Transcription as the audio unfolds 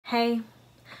Hey,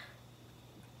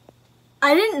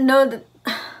 I didn't know that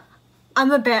I'm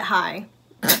a bit high.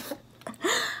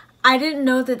 I didn't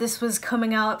know that this was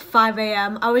coming out at 5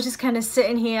 AM. I was just kind of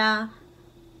sitting here,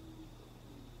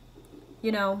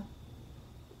 you know,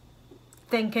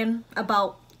 thinking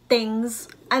about things,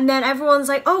 and then everyone's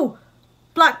like, oh,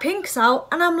 Blackpink's out,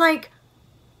 and I'm like,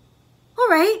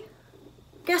 alright,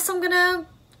 guess I'm gonna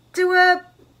do a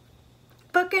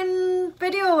fucking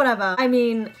video or whatever. I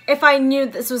mean, if I knew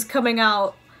this was coming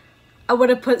out, I would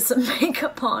have put some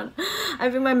makeup on. I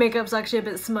think my makeup's actually a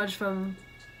bit smudged from...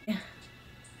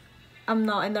 I'm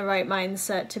not in the right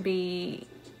mindset to be...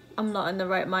 I'm not in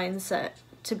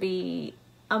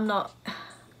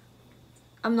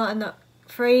the...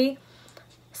 Free.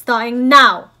 Starting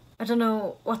now! I don't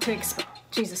know what to expect.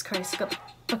 Jesus Christ, got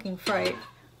fucking fright.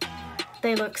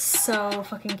 They look so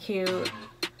fucking cute.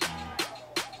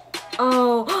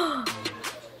 Oh,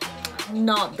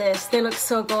 not this. They look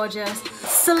so gorgeous.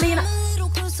 Selena.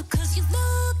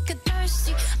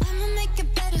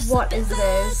 What is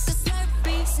this?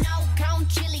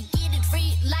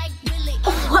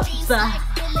 What the hell?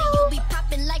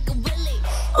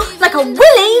 Like a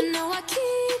willy?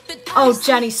 Oh,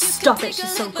 Jenny, stop it.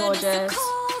 She's so gorgeous.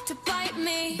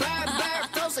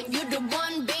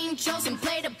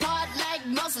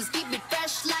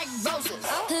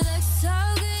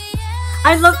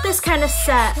 I love this kind of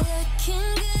set.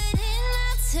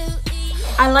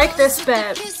 I like this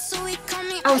bit.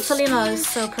 Oh, Selena is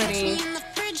so pretty.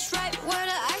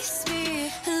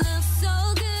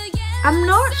 I'm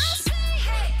not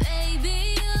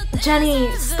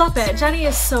Jenny, stop it. Jenny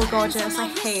is so gorgeous. I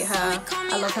hate her.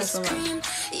 I love her so much.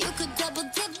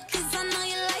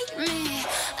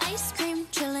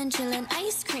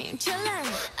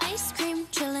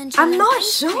 I'm not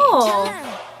sure.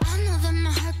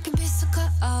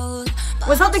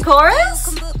 Was that the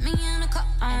chorus?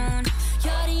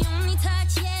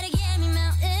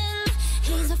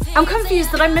 I'm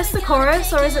confused. Did I miss the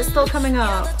chorus or is it still coming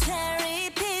up?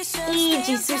 Eee,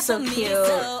 Jisoo's so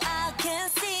cute.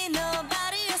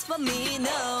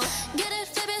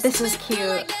 This is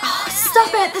cute. Oh, stop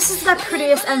it! This is the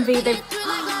prettiest MV they've...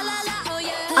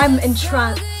 I'm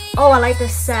entranced. Oh, I like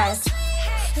this set.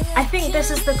 I think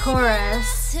this is the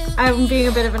chorus. I'm being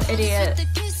a bit of an idiot.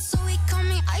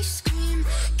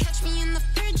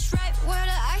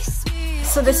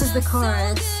 So this is the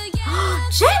chorus.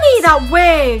 Jenny, that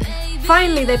wig!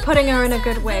 Finally, they're putting her in a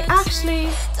good wig. Actually,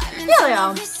 yeah, they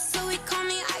are.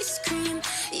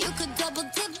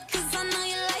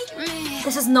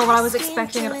 This is not what I was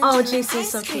expecting. Oh, Jisoo's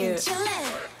so cute.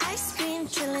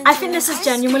 I think this is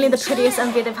genuinely the prettiest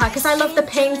MV they've had because I love the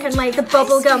pink and like the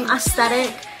bubblegum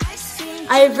aesthetic.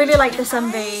 I really like this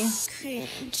MV.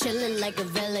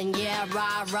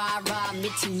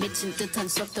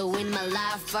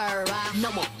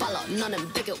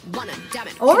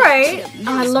 Alright.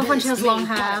 Oh, I love when she has long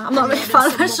hair. I'm not really a fan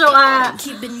of her short hair.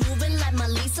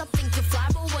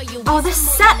 Oh, this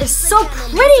set is so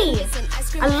pretty!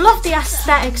 I love the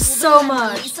aesthetic so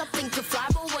much.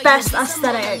 Best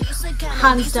aesthetic,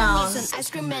 hands down.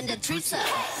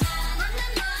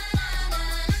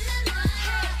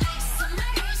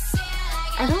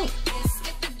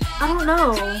 I don't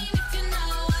know.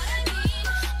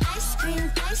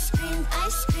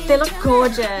 They look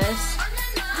gorgeous.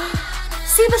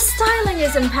 See, the styling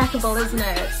is impeccable, isn't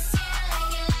it?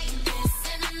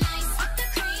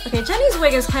 Okay, Jenny's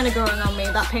wig is kind of growing on me,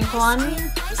 that pink one.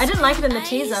 I didn't like it in the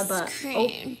teaser, but... Oh.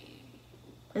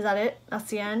 Is that it? That's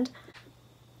the end?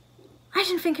 I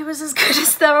didn't think it was as good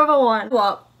as their other one.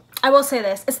 What? I will say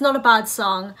this, it's not a bad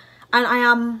song, and I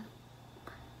am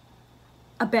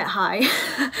a bit high.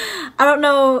 I don't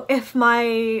know if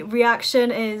my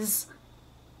reaction is...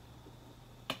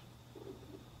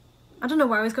 I don't know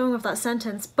where I was going with that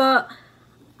sentence, but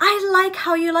I like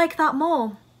how you like that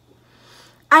more.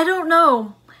 I don't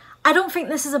know. I don't think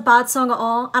this is a bad song at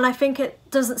all, and I think it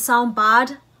doesn't sound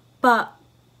bad, but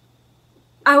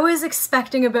I was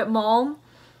expecting a bit more.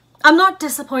 I'm not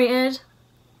disappointed,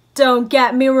 don't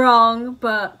get me wrong,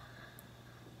 but...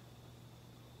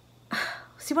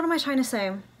 See, what am I trying to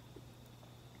say?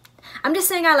 I'm just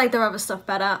saying I like their other stuff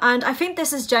better, and I think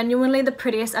this is genuinely the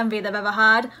prettiest MV they've ever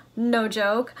had, no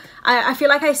joke. I feel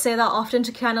like I say that often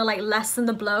to kind of like lessen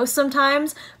the blow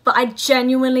sometimes, but I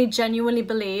genuinely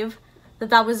believe that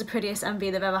that was the prettiest MV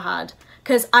they've ever had,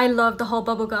 because I love the whole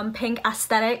bubblegum pink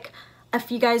aesthetic.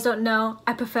 If you guys don't know,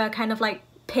 I prefer kind of like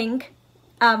pink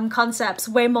concepts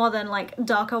way more than like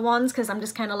darker ones, because I'm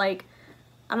just kind of like,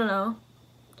 I don't know,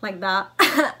 like that.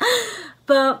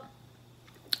 But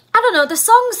I don't know, the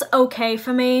song's okay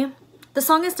for me. The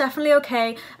song is definitely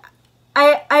okay.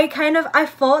 I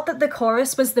thought that the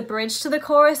chorus was the bridge to the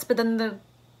chorus, but then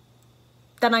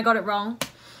I got it wrong.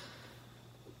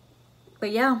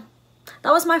 But yeah,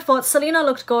 that was my thoughts. Selena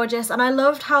looked gorgeous, and I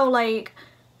loved how, like,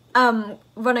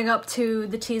 running up to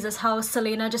the teaser's house,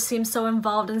 Selena just seemed so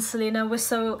involved, and Selena was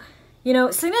so, you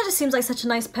know, Selena just seems like such a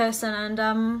nice person, and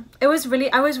I was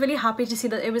really happy to see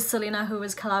that it was Selena who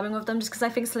was collabing with them, just because I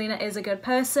think Selena is a good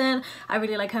person. I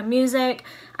really like her music,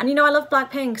 and you know, I love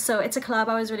Blackpink, so it's a collab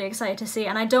I was really excited to see,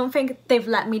 and I don't think they've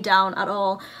let me down at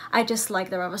all. I just like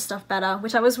their other stuff better,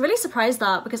 which I was really surprised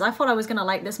at, because I thought I was gonna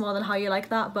like this more than How You Like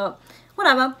That, but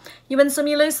whatever. You win some,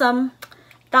 you lose some.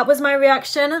 That was my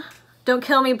reaction. Don't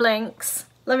kill me, Blinks.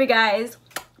 Love you guys.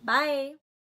 Bye.